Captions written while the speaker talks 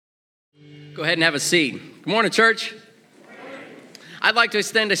Go ahead and have a seat. Good morning, church. I'd like to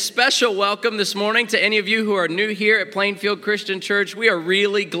extend a special welcome this morning to any of you who are new here at Plainfield Christian Church. We are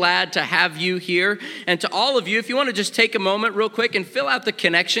really glad to have you here. And to all of you, if you want to just take a moment real quick and fill out the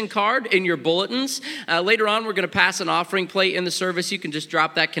connection card in your bulletins. Later on, we're going to pass an offering plate in the service. You can just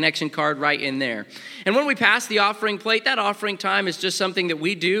drop that connection card right in there. And when we pass the offering plate, that offering time is just something that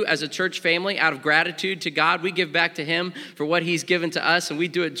we do as a church family out of gratitude to God. We give back to Him for what He's given to us, and we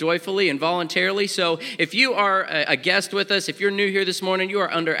do it joyfully and voluntarily. So if you are a guest with us, if you're new here this morning, you are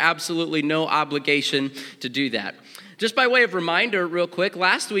under absolutely no obligation to do that. Just by way of reminder, real quick,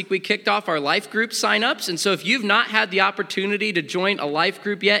 last week we kicked off our life group signups, and so if you've not had the opportunity to join a life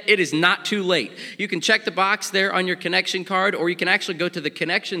group yet, it is not too late. You can check the box there on your connection card, or you can actually go to the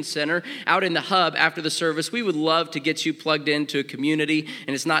Connection Center out in the hub after the service. We would love to get you plugged into a community,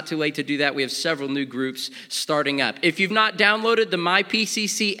 and it's not too late to do that. We have several new groups starting up. If you've not downloaded the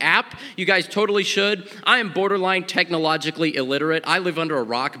MyPCC app, you guys totally should. I am borderline technologically illiterate. I live under a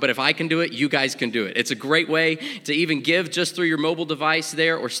rock, but if I can do it, you guys can do it. It's a great way to even give just through your mobile device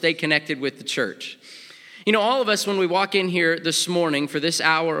there or stay connected with the church. You know, all of us, when we walk in here this morning for this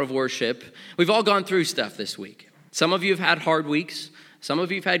hour of worship, we've all gone through stuff this week. Some of you have had hard weeks. Some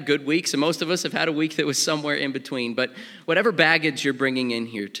of you have had good weeks, and most of us have had a week that was somewhere in between. But whatever baggage you're bringing in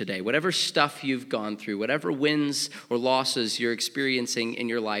here today, whatever stuff you've gone through, whatever wins or losses you're experiencing in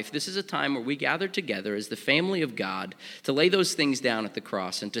your life, this is a time where we gather together as the family of God to lay those things down at the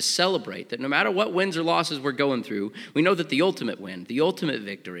cross and to celebrate that no matter what wins or losses we're going through, we know that the ultimate win, the ultimate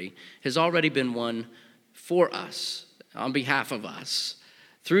victory has already been won for us, on behalf of us,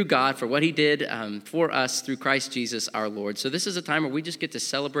 through God, for what He did for us through Christ Jesus our Lord. So this is a time where we just get to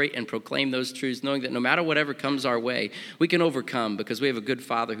celebrate and proclaim those truths, knowing that no matter whatever comes our way, we can overcome because we have a good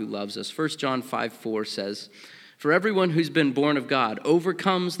Father who loves us. 1 John 5:4 says, "For everyone who's been born of God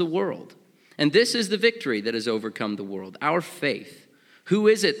overcomes the world. And this is the victory that has overcome the world, our faith. Who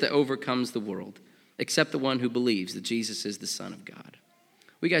is it that overcomes the world except the one who believes that Jesus is the Son of God?"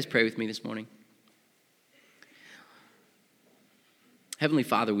 Will you guys pray with me this morning? Heavenly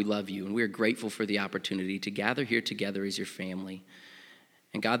Father, we love you, and we are grateful for the opportunity to gather here together as your family.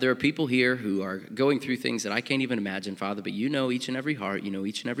 And God, there are people here who are going through things that I can't even imagine, Father, but you know each and every heart, you know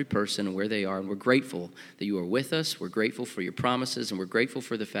each and every person and where they are, and we're grateful that you are with us. We're grateful for your promises, and we're grateful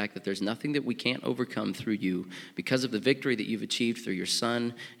for the fact that there's nothing that we can't overcome through you because of the victory that you've achieved through your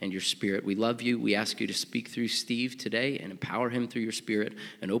Son and your Spirit. We love you. We ask you to speak through Steve today and empower him through your Spirit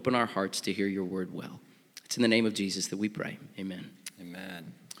and open our hearts to hear your word well. It's in the name of Jesus that we pray. Amen.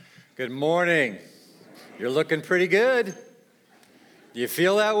 Amen. Good morning. You're looking pretty good. Do you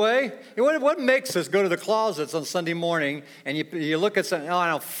feel that way? What makes us go to the closets on Sunday morning and you look at something, oh, I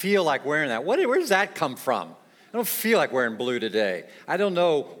don't feel like wearing that. Where does that come from? I don't feel like wearing blue today. I don't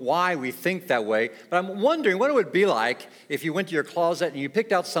know why we think that way, but I'm wondering what it would be like if you went to your closet and you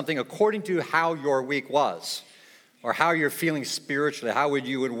picked out something according to how your week was or how you're feeling spiritually, how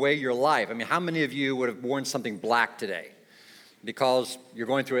you would weigh your life. I mean, how many of you would have worn something black today? Because you're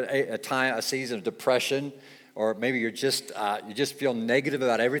going through a season of depression, or maybe you just feel negative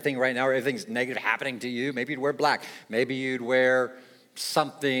about everything right now, or everything's negative happening to you. Maybe you'd wear black. Maybe you'd wear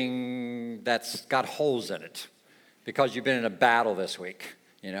something that's got holes in it because you've been in a battle this week,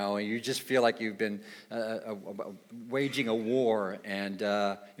 you know, and you just feel like you've been waging a war and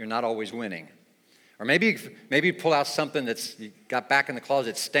you're not always winning. Or maybe you pull out something that's you got back in the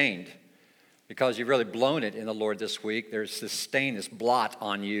closet stained, because you've really blown it in the Lord this week. There's this stain, this blot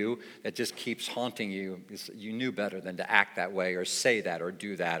on you that just keeps haunting you. You knew better than to act that way or say that or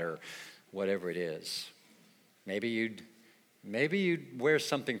do that or whatever it is. Maybe you'd wear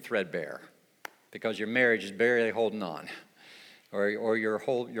something threadbare because your marriage is barely holding on, or your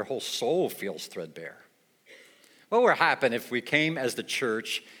whole soul feels threadbare. What would happen if we came as the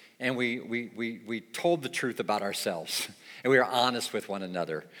church and we told the truth about ourselves? And we are honest with one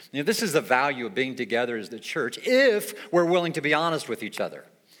another. You know, this is the value of being together as the church if we're willing to be honest with each other.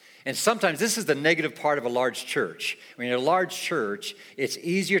 And sometimes this is the negative part of a large church. When you're a large church, it's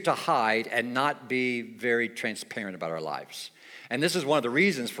easier to hide and not be very transparent about our lives. And this is one of the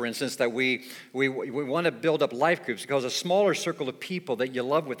reasons, for instance, that we want to build up life groups, because a smaller circle of people that you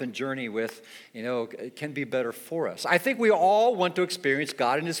love with and journey with, you know, can be better for us. I think we all want to experience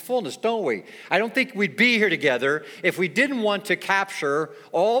God in His fullness, don't we? I don't think we'd be here together if we didn't want to capture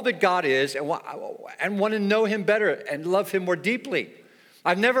all that God is and want to know Him better and love Him more deeply.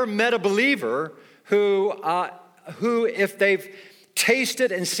 I've never met a believer who, if they've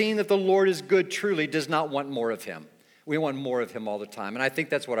tasted and seen that the Lord is good, truly does not want more of Him. We want more of Him all the time. And I think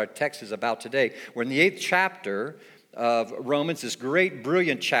that's what our text is about today. We're in the 8th chapter of Romans, this great,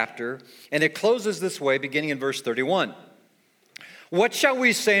 brilliant chapter, and it closes this way, beginning in verse 31. What shall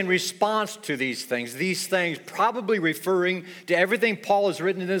we say in response to these things? These things probably referring to everything Paul has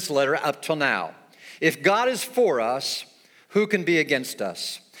written in this letter up till now. If God is for us, who can be against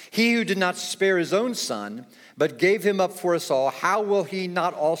us? He who did not spare his own son, but gave him up for us all, how will he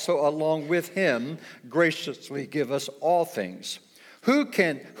not also along with him graciously give us all things? Who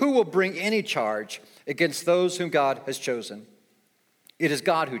will bring any charge against those whom God has chosen? It is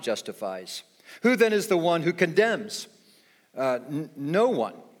God who justifies. Who then is the one who condemns? No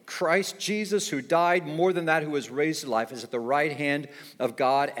one. Christ Jesus, who died, more than that, who was raised to life, is at the right hand of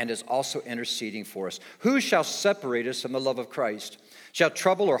God and is also interceding for us. Who shall separate us from the love of Christ? Shall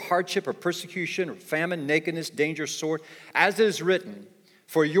trouble or hardship or persecution or famine, nakedness, danger, sword? As it is written,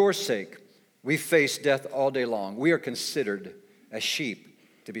 for your sake we face death all day long. We are considered as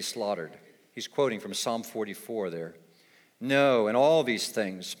sheep to be slaughtered. He's quoting from Psalm 44 there. No, in all these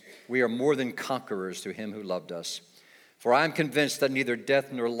things we are more than conquerors through him who loved us. For I am convinced that neither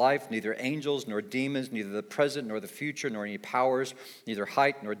death nor life, neither angels nor demons, neither the present nor the future, nor any powers, neither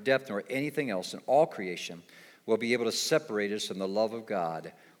height nor depth nor anything else in all creation will be able to separate us from the love of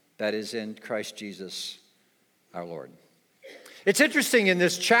God that is in Christ Jesus our Lord. It's interesting in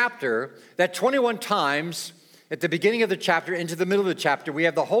this chapter that 21 times at the beginning of the chapter into the middle of the chapter, we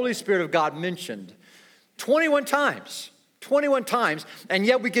have the Holy Spirit of God mentioned 21 times. 21 times, and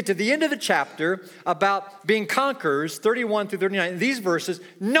yet we get to the end of the chapter about being conquerors, 31 through 39. In these verses,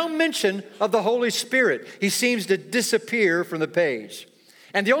 no mention of the Holy Spirit. He seems to disappear from the page.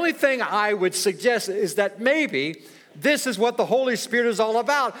 And the only thing I would suggest is that maybe this is what the Holy Spirit is all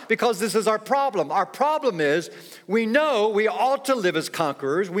about, because this is our problem. Our problem is we know we ought to live as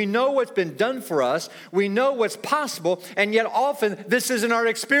conquerors. We know what's been done for us. We know what's possible, and yet often this isn't our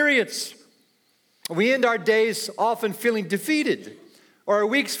experience. We end our days often feeling defeated, or our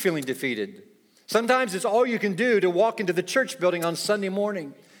weeks feeling defeated. Sometimes it's all you can do to walk into the church building on Sunday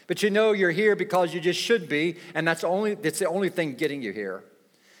morning, but you know you're here because you just should be, and that's the only thing getting you here.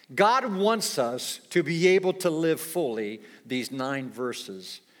 God wants us to be able to live fully these 9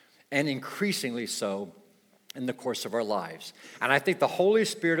 verses, and increasingly so in the course of our lives. And I think the Holy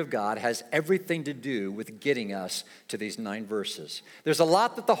Spirit of God has everything to do with getting us to these 9 verses. There's a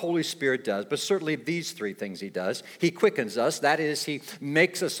lot that the Holy Spirit does, but certainly these 3 things he does. He quickens us. That is, he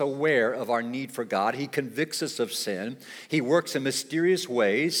makes us aware of our need for God. He convicts us of sin. He works in mysterious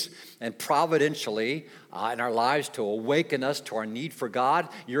ways and providentially in our lives to awaken us to our need for God.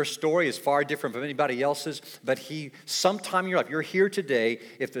 Your story is far different from anybody else's, but sometime in your life, you're here today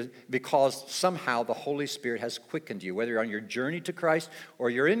because somehow the Holy Spirit has quickened you, whether you're on your journey to Christ or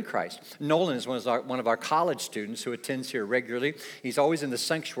you're in Christ. Nolan is one of our college students who attends here regularly. He's always in the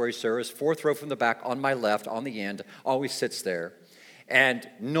sanctuary service, 4th row from the back on my left, on the end, always sits there. And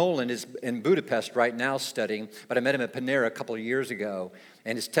Nolan is in Budapest right now studying, but I met him at Panera a couple of years ago,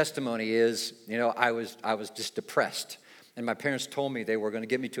 and his testimony is, I was just depressed. And my parents told me they were going to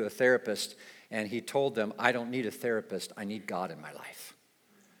get me to a therapist, and he told them, I don't need a therapist, I need God in my life.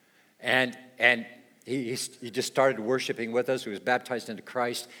 And he just started worshiping with us. He was baptized into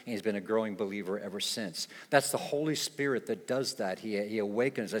Christ, and he's been a growing believer ever since. That's the Holy Spirit that does that. He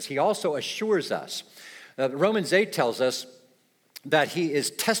awakens us. He also assures us. Romans 8 tells us that he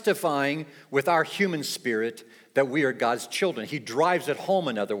is testifying with our human spirit that we are God's children. He drives it home,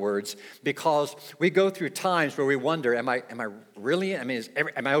 in other words, because we go through times where we wonder, am I really,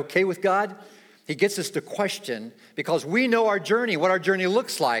 am I okay with God? He gets us to question because we know our journey, what our journey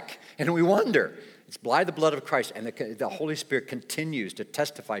looks like, and we wonder. It's by the blood of Christ, and the Holy Spirit continues to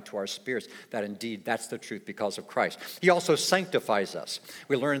testify to our spirits that indeed that's the truth because of Christ. He also sanctifies us.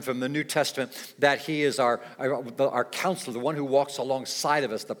 We learn from the New Testament that he is our counselor, the one who walks alongside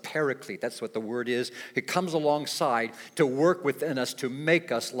of us, the paraclete. That's what the word is. He comes alongside to work within us to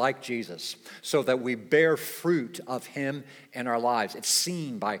make us like Jesus so that we bear fruit of him in our lives. It's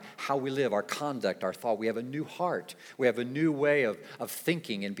seen by how we live, our conduct, our thought. We have a new heart. We have a new way of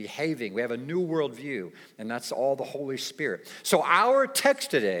thinking and behaving. We have a new worldview, and that's all the Holy Spirit. So our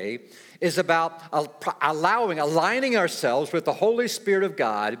text today is about aligning ourselves with the Holy Spirit of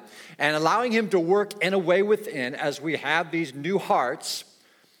God and allowing him to work in a way within as we have these new hearts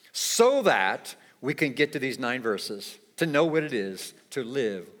so that we can get to these 9 verses, to know what it is to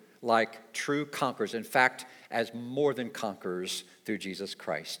live like true conquerors. In fact, as more than conquerors through Jesus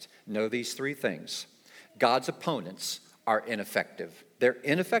Christ. Know these 3 things. God's opponents are ineffective. They're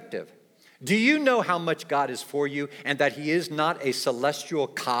ineffective. Do you know how much God is for you and that he is not a celestial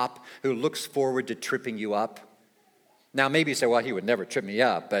cop who looks forward to tripping you up? Now, maybe you say, well, he would never trip me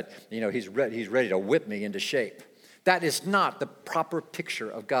up, but he's ready to whip me into shape. That is not the proper picture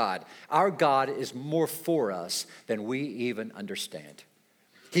of God. Our God is more for us than we even understand.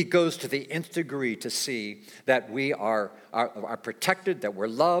 He goes to the nth degree to see that we are protected, that we're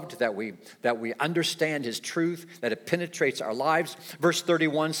loved, that we understand his truth, that it penetrates our lives. Verse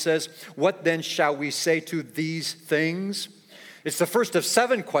 31 says, "What then shall we say to these things?" It's the first of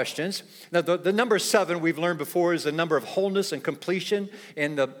 7 questions. Now, the number 7 we've learned before is the number of wholeness and completion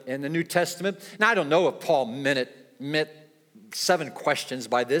in the New Testament. Now, I don't know if Paul meant 7 questions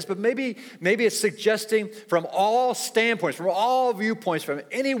by this, but maybe it's suggesting from all standpoints, from all viewpoints, from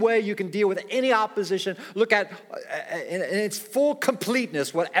any way you can deal with any opposition, look at in its full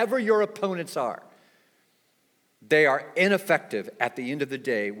completeness, whatever your opponents are. They are ineffective at the end of the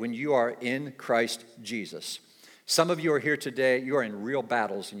day when you are in Christ Jesus. Some of you are here today, you are in real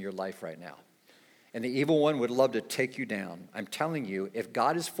battles in your life right now. And the evil one would love to take you down. I'm telling you, if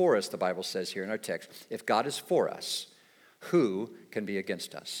God is for us, the Bible says here in our text, if God is for us, who can be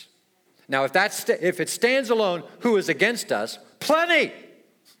against us? Now, if it stands alone, who is against us? Plenty.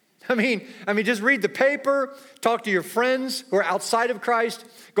 I mean, just read the paper, talk to your friends who are outside of Christ,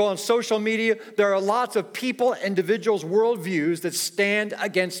 go on social media. There are lots of people, individuals, worldviews that stand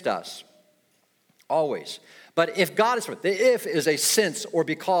against us. Always. But if God is for us, the if is a since or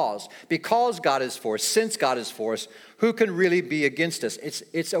because. Because God is for us, since God is for us, who can really be against us?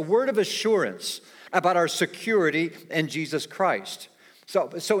 It's a word of assurance about our security in Jesus Christ.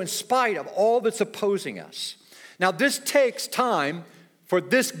 So in spite of all that's opposing us. Now this takes time for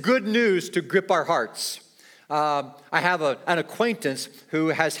this good news to grip our hearts. I have an acquaintance who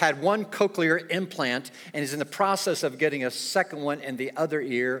has had one cochlear implant and is in the process of getting a second one in the other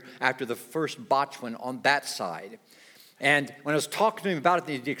ear after the first botched one on that side. And when I was talking to him about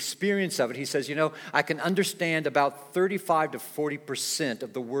it, the experience of it, he says, I can understand about 35 to 40%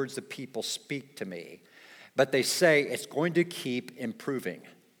 of the words that people speak to me, but they say it's going to keep improving.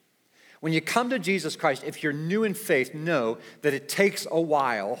 When you come to Jesus Christ, if you're new in faith, know that it takes a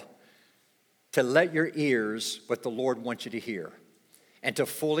while to let your ears what the Lord wants you to hear and to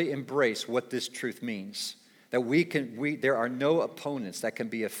fully embrace what this truth means. That there are no opponents that can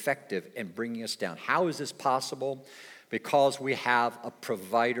be effective in bringing us down. How is this possible? Because we have a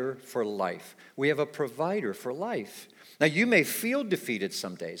provider for life. We have a provider for life. Now, you may feel defeated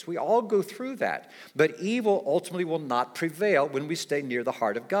some days. We all go through that. But evil ultimately will not prevail when we stay near the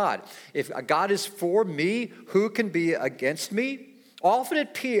heart of God. If God is for me, who can be against me? Often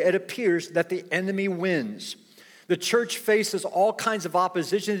it appears that the enemy wins. The church faces all kinds of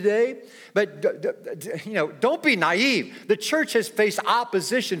opposition today, but don't be naive. The church has faced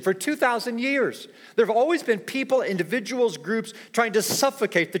opposition for 2,000 years. There have always been people, individuals, groups trying to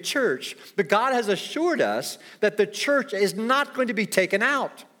suffocate the church, but God has assured us that the church is not going to be taken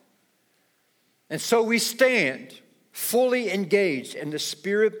out. And so we stand fully engaged in the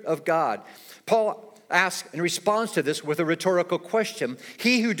Spirit of God. Paul asks in response to this with a rhetorical question,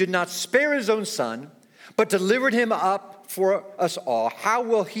 he who did not spare his own son, but delivered him up for us all, how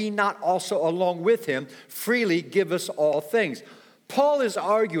will he not also along with him freely give us all things? Paul is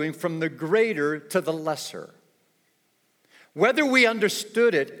arguing from the greater to the lesser. Whether we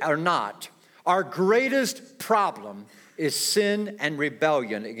understood it or not, our greatest problem is sin and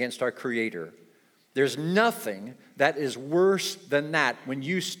rebellion against our Creator. There's nothing that is worse than that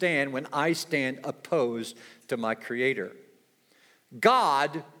when I stand opposed to my Creator.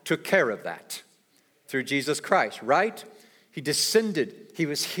 God took care of that through Jesus Christ, right? He descended. He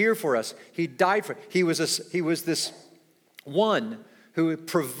was here for us. He died for us. He was this one who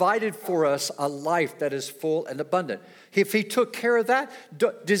provided for us a life that is full and abundant. If he took care of that,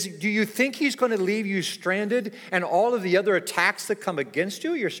 do you think he's going to leave you stranded and all of the other attacks that come against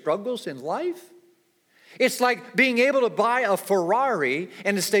you, your struggles in life? It's like being able to buy a Ferrari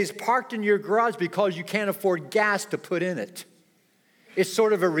and it stays parked in your garage because you can't afford gas to put in it. It's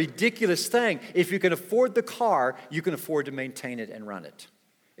sort of a ridiculous thing. If you can afford the car, you can afford to maintain it and run it.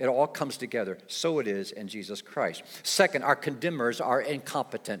 It all comes together. So it is in Jesus Christ. Second, our condemners are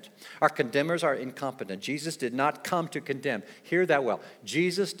incompetent. Our condemners are incompetent. Jesus did not come to condemn. Hear that well.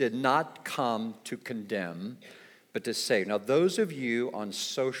 Jesus did not come to condemn, but to save. Now, those of you on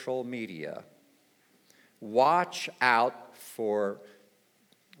social media, watch out for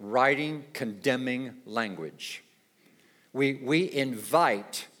writing condemning language. We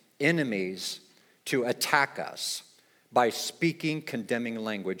invite enemies to attack us by speaking condemning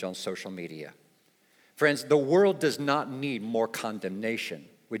language on social media. Friends, the world does not need more condemnation.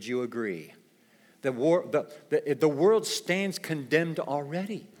 Would you agree? The world stands condemned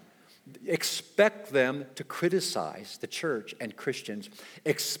already. Expect them to criticize the church and Christians.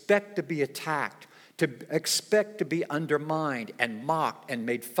 Expect to be attacked. to expect to be undermined and mocked and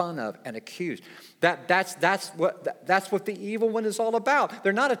made fun of and accused. That's what the evil one is all about.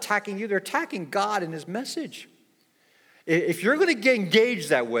 They're not attacking you, they're attacking God and his message. If you're going to engage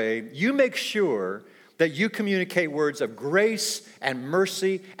that way, you make sure that you communicate words of grace and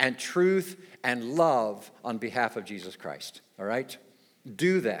mercy and truth and love on behalf of Jesus Christ. All right?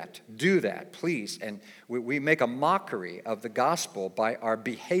 Do that, please. And we make a mockery of the gospel by our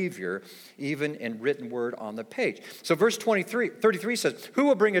behavior, even in written word on the page. So verse 33 says, who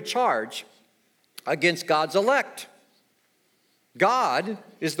will bring a charge against God's elect? God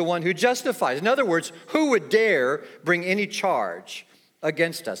is the one who justifies. In other words, who would dare bring any charge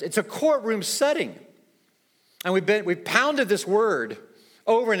against us? It's a courtroom setting. And we've pounded this word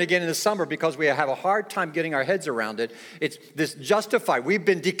over and again in the summer because we have a hard time getting our heads around it. It's this justified. We've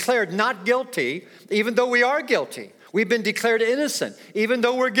been declared not guilty, even though we are guilty. We've been declared innocent, even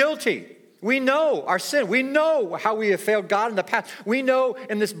though we're guilty. We know our sin. We know how we have failed God in the past. We know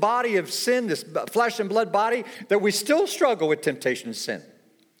in this body of sin, this flesh and blood body, that we still struggle with temptation and sin.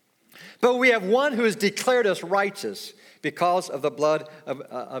 But we have one who has declared us righteous because of the blood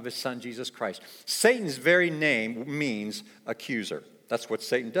of his son, Jesus Christ. Satan's very name means accuser. That's what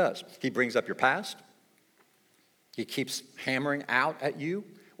Satan does. He brings up your past. He keeps hammering out at you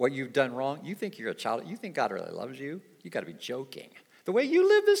what you've done wrong. You think you're a child. You think God really loves you. You got to be joking. The way you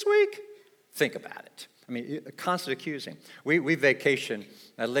live this week, think about it. I mean, constant accusing. We vacation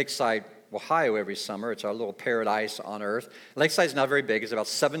at Lakeside, Ohio every summer. It's our little paradise on earth. Lakeside's not very big. It's about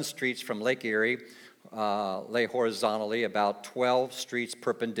 7 streets from Lake Erie. Lay horizontally, about 12 streets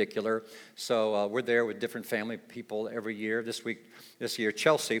perpendicular. So we're there with different family people every year. This year,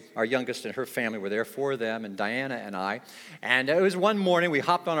 Chelsea, our youngest, and her family were there, 4 of them, and Diana and I. And it was one morning, we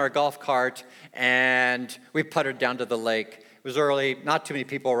hopped on our golf cart, and we puttered down to the lake. It was early, not too many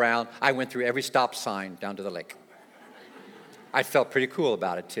people around. I went through every stop sign down to the lake. I felt pretty cool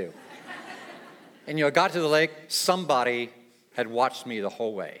about it, too. And, I got to the lake, somebody had watched me the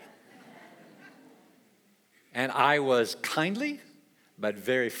whole way. And I was kindly, but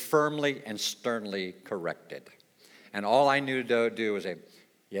very firmly and sternly corrected. And all I knew to do was say,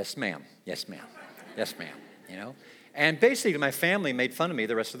 yes, ma'am, yes, ma'am, yes, ma'am, And basically, my family made fun of me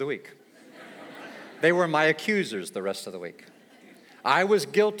the rest of the week. They were my accusers the rest of the week. I was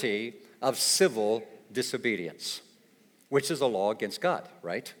guilty of civil disobedience, which is a law against God,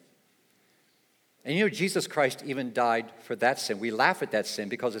 right? And Jesus Christ even died for that sin. We laugh at that sin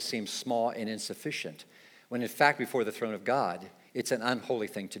because it seems small and insufficient, when in fact, before the throne of God, it's an unholy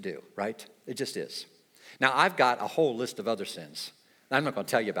thing to do, right? It just is. Now, I've got a whole list of other sins. I'm not going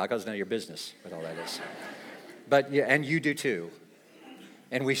to tell you about it because it's none of your business what all that is. But, yeah, and you do too.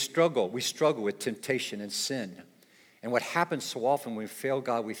 And we struggle with temptation and sin. And what happens so often when we fail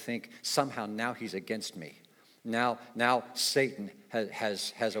God, we think somehow now he's against me. Now Satan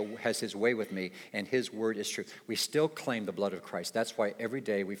has his way with me, and his word is true. We still claim the blood of Christ. That's why every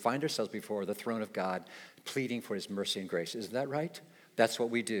day we find ourselves before the throne of God, pleading for his mercy and grace. Isn't that right? That's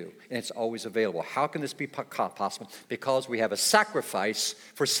what we do, and it's always available. How can this be possible? Because we have a sacrifice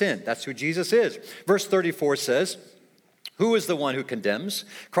for sin. That's who Jesus is. Verse 34 says, who is the one who condemns?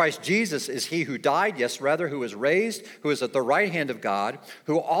 Christ Jesus is he who died, yes, rather, who was raised, who is at the right hand of God,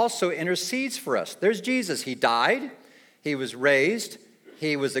 who also intercedes for us. There's Jesus. He died, he was raised,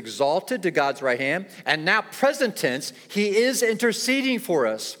 he was exalted to God's right hand, and now, present tense, he is interceding for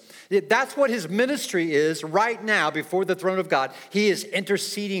us. That's what his ministry is right now before the throne of God. He is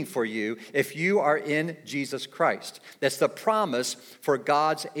interceding for you if you are in Jesus Christ. That's the promise for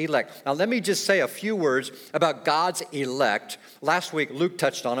God's elect. Now, let me just say a few words about God's elect. Last week, Luke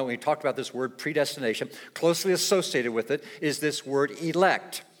touched on it when he talked about this word predestination. Closely associated with it is this word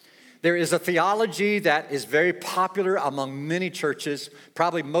elect. There is a theology that is very popular among many churches,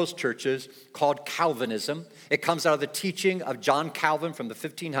 probably most churches, called Calvinism. It comes out of the teaching of John Calvin from the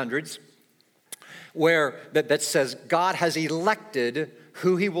 1500s, where that says God has elected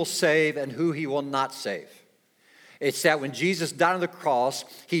who he will save and who he will not save. It's that when Jesus died on the cross,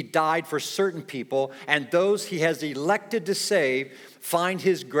 he died for certain people, and those he has elected to save find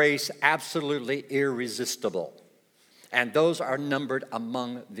his grace absolutely irresistible. And those are numbered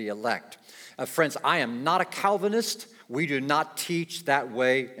among the elect. Friends, I am not a Calvinist. We do not teach that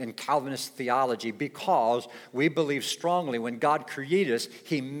way in Calvinist theology because we believe strongly when God created us,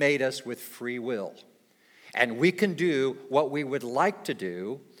 he made us with free will. And we can do what we would like to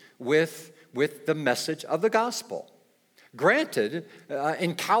do with the message of the gospel. Granted,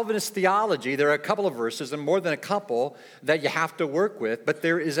 in Calvinist theology, there are a couple of verses, and more than a couple, that you have to work with, but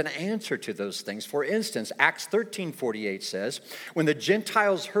there is an answer to those things. For instance, Acts 13:48 says, when the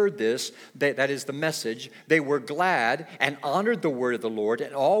Gentiles heard this, that is the message, they were glad and honored the word of the Lord,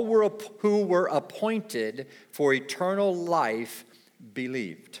 and all who were appointed for eternal life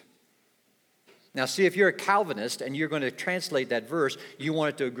believed. Now, see, if you're a Calvinist and you're going to translate that verse, you want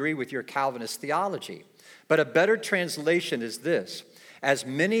it to agree with your Calvinist theology. But a better translation is this: as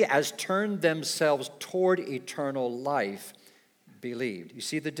many as turned themselves toward eternal life believed. You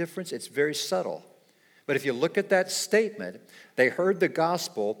see the difference? It's very subtle. But if you look at that statement, they heard the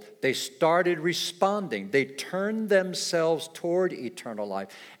gospel, they started responding. They turned themselves toward eternal life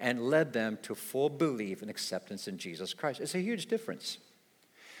and led them to full belief and acceptance in Jesus Christ. It's a huge difference.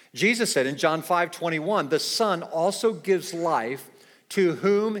 Jesus said in John 5:21, the Son also gives life to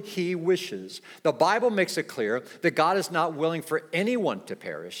whom he wishes. The Bible makes it clear that God is not willing for anyone to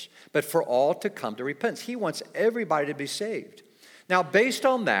perish, but for all to come to repentance. He wants everybody to be saved. Now, based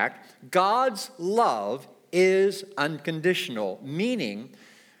on that, God's love is unconditional, meaning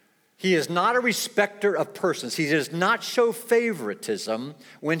he is not a respecter of persons. He does not show favoritism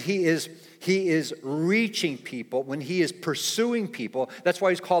when he is reaching people, when he is pursuing people. That's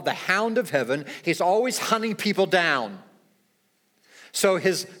why he's called the Hound of Heaven. He's always hunting people down. So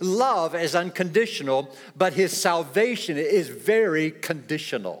his love is unconditional, but his salvation is very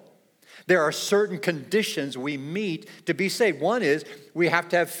conditional. There are certain conditions we meet to be saved. One is we have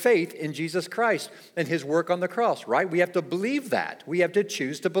to have faith in Jesus Christ and his work on the cross, right? We have to believe that. We have to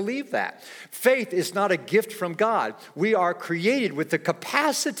choose to believe that. Faith is not a gift from God. We are created with the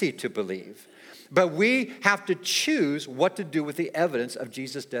capacity to believe. But we have to choose what to do with the evidence of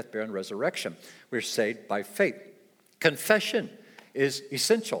Jesus' death, burial, and resurrection. We're saved by faith. Confession is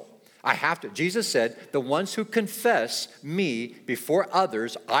essential. Jesus said, the ones who confess me before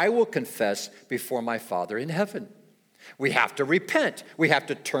others, I will confess before my Father in heaven. We have to repent. We have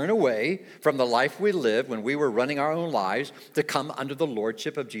to turn away from the life we lived when we were running our own lives to come under the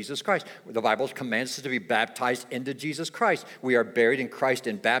lordship of Jesus Christ. The Bible commands us to be baptized into Jesus Christ. We are buried in Christ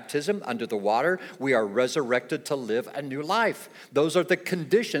in baptism under the water. We are resurrected to live a new life. Those are the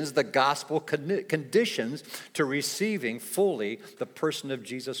conditions, the gospel conditions to receiving fully the person of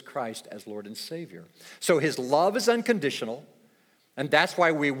Jesus Christ as Lord and Savior. So his love is unconditional, and that's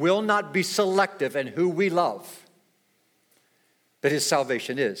why we will not be selective in who we love. But his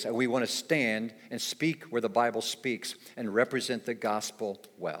salvation is, and we want to stand and speak where the Bible speaks and represent the gospel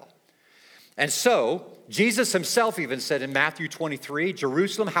well. And so, Jesus himself even said in Matthew 23,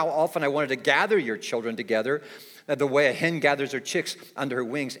 Jerusalem, how often I wanted to gather your children together, the way a hen gathers her chicks under her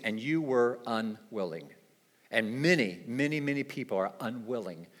wings, and you were unwilling. And many, many, many people are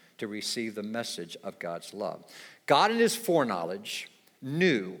unwilling to receive the message of God's love. God in his foreknowledge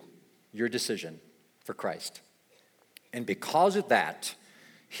knew your decision for Christ. And because of that,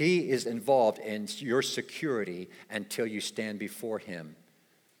 he is involved in your security until you stand before him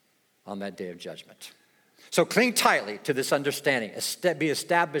on that day of judgment. So cling tightly to this understanding. Be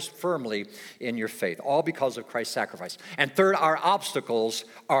established firmly in your faith, all because of Christ's sacrifice. And third, our obstacles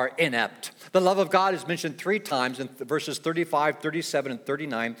are inept. The love of God is mentioned 3 times in verses 35, 37, and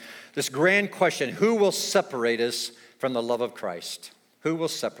 39. This grand question, who will separate us from the love of Christ? Who will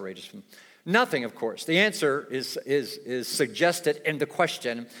separate us from Nothing, of course. The answer is suggested in the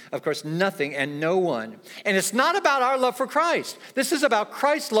question. Of course, nothing and no one. And it's not about our love for Christ. This is about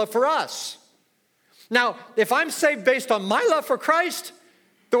Christ's love for us. Now, if I'm saved based on my love for Christ,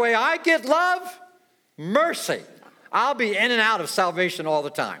 the way I get love, mercy. I'll be in and out of salvation all the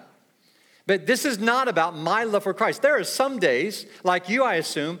time. But this is not about my love for Christ. There are some days, like you, I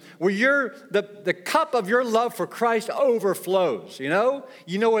assume, where the cup of your love for Christ overflows, you know?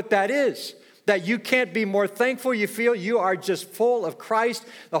 You know what that is. That you can't be more thankful. You feel you are just full of Christ,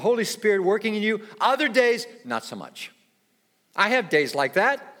 the Holy Spirit working in you. Other days, not so much. I have days like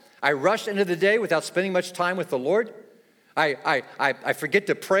that. I rush into the day without spending much time with the Lord. I forget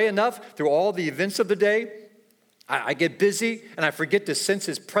to pray enough through all the events of the day. I get busy and I forget to sense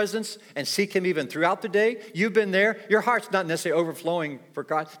his presence and seek him even throughout the day. You've been there. Your heart's not necessarily overflowing for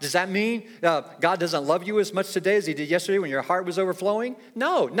God. Does that mean God doesn't love you as much today as he did yesterday when your heart was overflowing?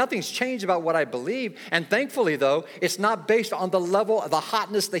 No, nothing's changed about what I believe. And thankfully, though, it's not based on the level of the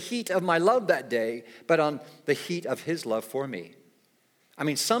hotness, the heat of my love that day, but on the heat of his love for me. I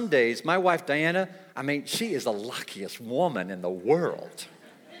mean, some days, my wife, Diana, she is the luckiest woman in the world.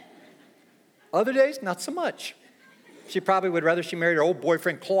 Other days, not so much. She probably would rather she married her old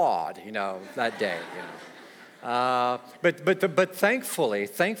boyfriend, Claude, that day. But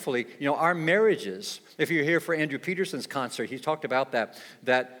thankfully, our marriages. If you're here for Andrew Peterson's concert, he talked about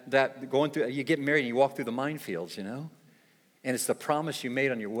that going through. You get married and you walk through the minefields, and it's the promise you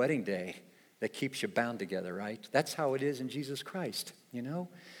made on your wedding day that keeps you bound together, right? That's how it is in Jesus Christ.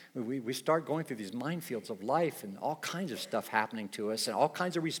 We start going through these minefields of life and all kinds of stuff happening to us and all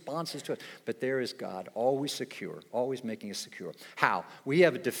kinds of responses to it. But there is God, always secure, always making us secure. How? We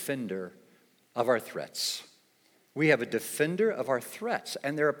have a defender of our threats. We have a defender of our threats,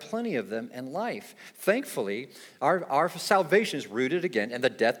 and there are plenty of them in life. Thankfully, our salvation is rooted again in the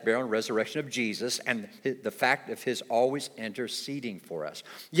death, burial, and resurrection of Jesus and the fact of his always interceding for us.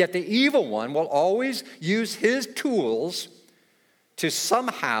 Yet the evil one will always use his tools to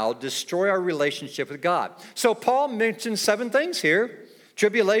somehow destroy our relationship with God. So Paul mentions 7 things here: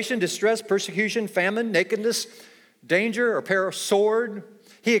 tribulation, distress, persecution, famine, nakedness, danger or peril, sword.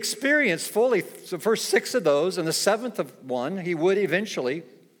 He experienced fully the first 6 of those, and the 7th of one he would eventually.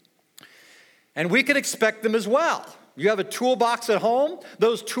 And we could expect them as well. You have a toolbox at home.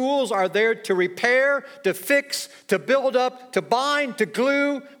 Those tools are there to repair, to fix, to build up, to bind, to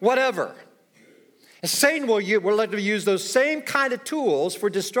glue, whatever. And Satan will let you use those same kind of tools for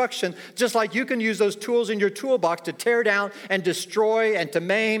destruction, just like you can use those tools in your toolbox to tear down and destroy and to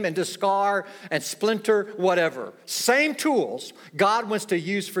maim and to scar and splinter, whatever. Same tools God wants to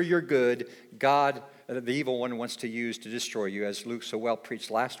use for your good. God, the evil one, wants to use to destroy you, as Luke so well preached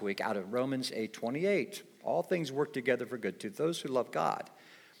last week out of Romans 8:28. All things work together for good to those who love God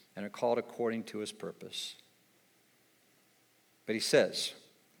and are called according to his purpose. But he says,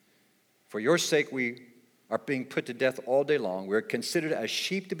 for your sake, we are being put to death all day long. We're considered as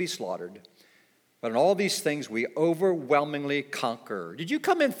sheep to be slaughtered. But in all these things, we overwhelmingly conquer. Did you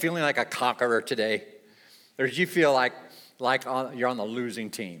come in feeling like a conqueror today? Or did you feel like you're on the losing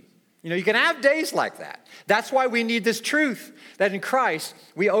team? You can have days like that. That's why we need this truth, that in Christ,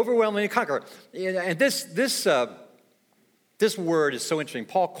 we overwhelmingly conquer. And this word is so interesting.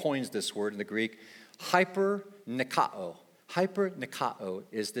 Paul coins this word in the Greek, hypernikao. Hypernikao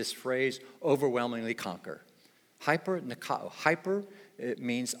is this phrase, overwhelmingly conquer. Hypernikao. Hyper, it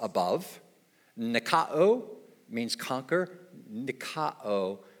means above. Nikao means conquer.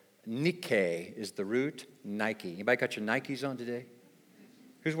 Nikao, Nike is the root, Nike. Anybody got your Nikes on today?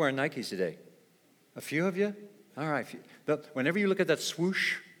 Who's wearing Nikes today? A few of you? All right. But whenever you look at that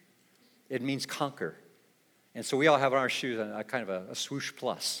swoosh, it means conquer. And so we all have on our shoes a kind of a swoosh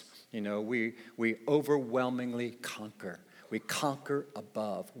plus. We overwhelmingly conquer. We conquer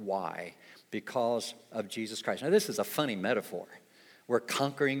above. Why? Because of Jesus Christ. Now, this is a funny metaphor. We're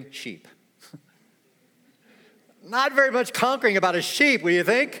conquering sheep. Not very much conquering about a sheep, what do you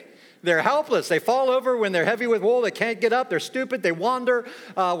think? They're helpless. They fall over when they're heavy with wool. They can't get up. They're stupid. They wander.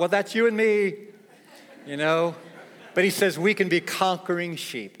 Well, that's you and me, But he says we can be conquering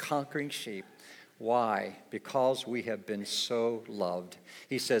sheep. Why? Because we have been so loved.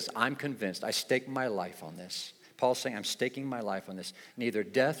 He says, I'm convinced. I stake my life on this. Paul's saying, I'm staking my life on this. Neither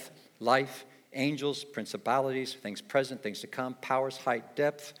death, life, angels, principalities, things present, things to come, powers, height,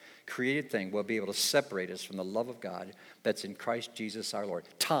 depth, created thing will be able to separate us from the love of God that's in Christ Jesus our Lord.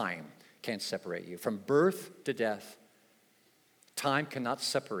 Time can't separate you. From birth to death, time cannot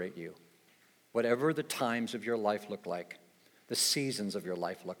separate you. Whatever the times of your life look like, the seasons of your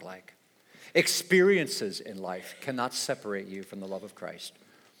life look like, experiences in life cannot separate you from the love of Christ.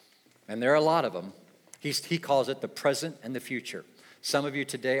 And there are a lot of them. He calls it the present and the future. Some of you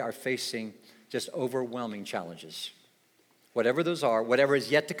today are facing just overwhelming challenges. Whatever those are, whatever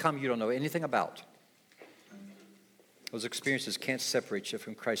is yet to come, you don't know anything about. Those experiences can't separate you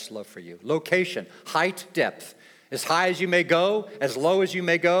from Christ's love for you. Location, height, depth. As high as you may go, as low as you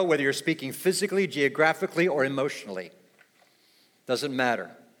may go, whether you're speaking physically, geographically, or emotionally. Doesn't matter.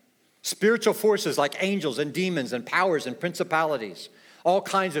 Spiritual forces like angels and demons and powers and principalities. All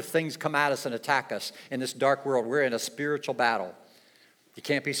kinds of things come at us and attack us in this dark world. We're in a spiritual battle. You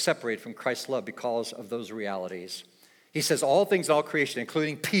can't be separated from Christ's love because of those realities. He says all things, all creation,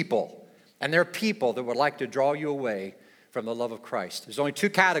 including people. And there are people that would like to draw you away from the love of Christ. There's only 2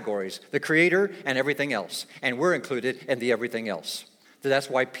 categories, the Creator and everything else. And we're included in the everything else. So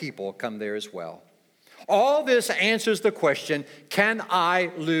that's why people come there as well. All this answers the question, can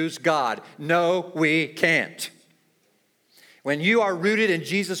I lose God? No, we can't. When you are rooted in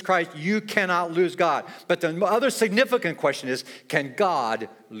Jesus Christ, you cannot lose God. But the other significant question is, can God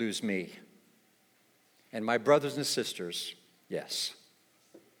lose me? And my brothers and sisters, yes.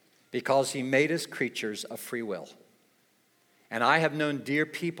 Because he made us creatures of free will. And I have known dear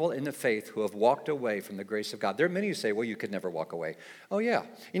people in the faith who have walked away from the grace of God. There are many who say, well, you could never walk away. Oh, yeah.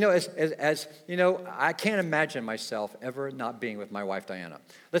 As I can't imagine myself ever not being with my wife, Diana.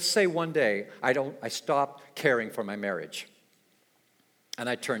 Let's say one day I stop caring for my marriage. And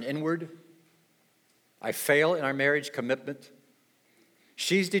I turn inward. I fail in our marriage commitment.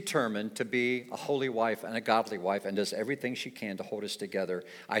 She's determined to be a holy wife and a godly wife and does everything she can to hold us together.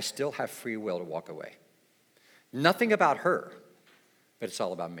 I still have free will to walk away. Nothing about her, but it's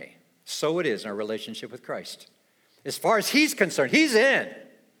all about me. So it is in our relationship with Christ. As far as he's concerned, he's in.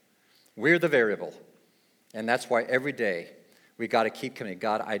 We're the variable. And that's why every day we got to keep coming.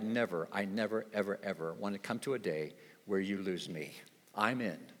 God, I never, ever, ever want to come to a day where you lose me. I'm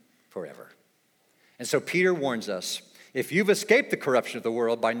in forever. And so Peter warns us, if you've escaped the corruption of the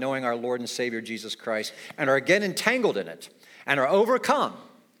world by knowing our Lord and Savior Jesus Christ and are again entangled in it and are overcome,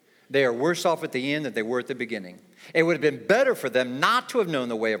 they are worse off at the end than they were at the beginning. It would have been better for them not to have known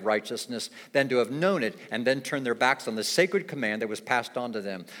the way of righteousness than to have known it and then turned their backs on the sacred command that was passed on to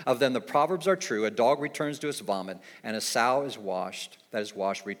them. Of them the proverbs are true, a dog returns to its vomit, and a sow that is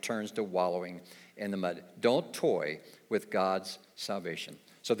washed returns to wallowing in the mud. Don't toy with God's salvation.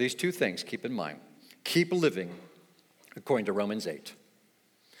 So these two things, keep in mind. Keep living according to Romans 8.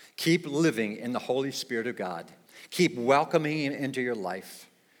 Keep living in the Holy Spirit of God. Keep welcoming him into your life.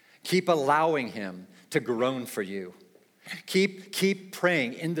 Keep allowing him to groan for you. Keep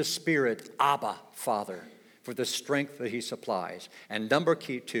praying in the Spirit, Abba, Father, for the strength that he supplies. And number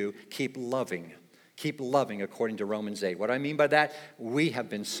two, keep loving. Keep loving according to Romans 8. What I mean by that, we have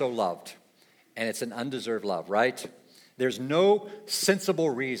been so loved. And it's an undeserved love, right? There's no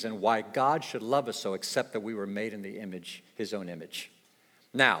sensible reason why God should love us so except that we were made in the image, his own image.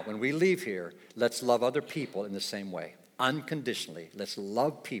 Now, when we leave here, let's love other people in the same way. Unconditionally. Let's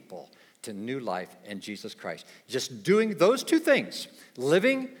love people to new life in Jesus Christ. Just doing those two things,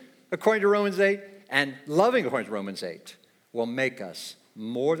 living according to Romans 8 and loving according to Romans 8, will make us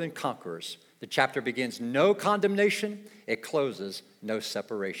more than conquerors. The chapter begins, no condemnation. It closes, no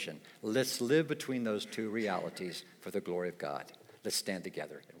separation. Let's live between those two realities for the glory of God. Let's stand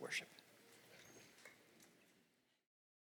together.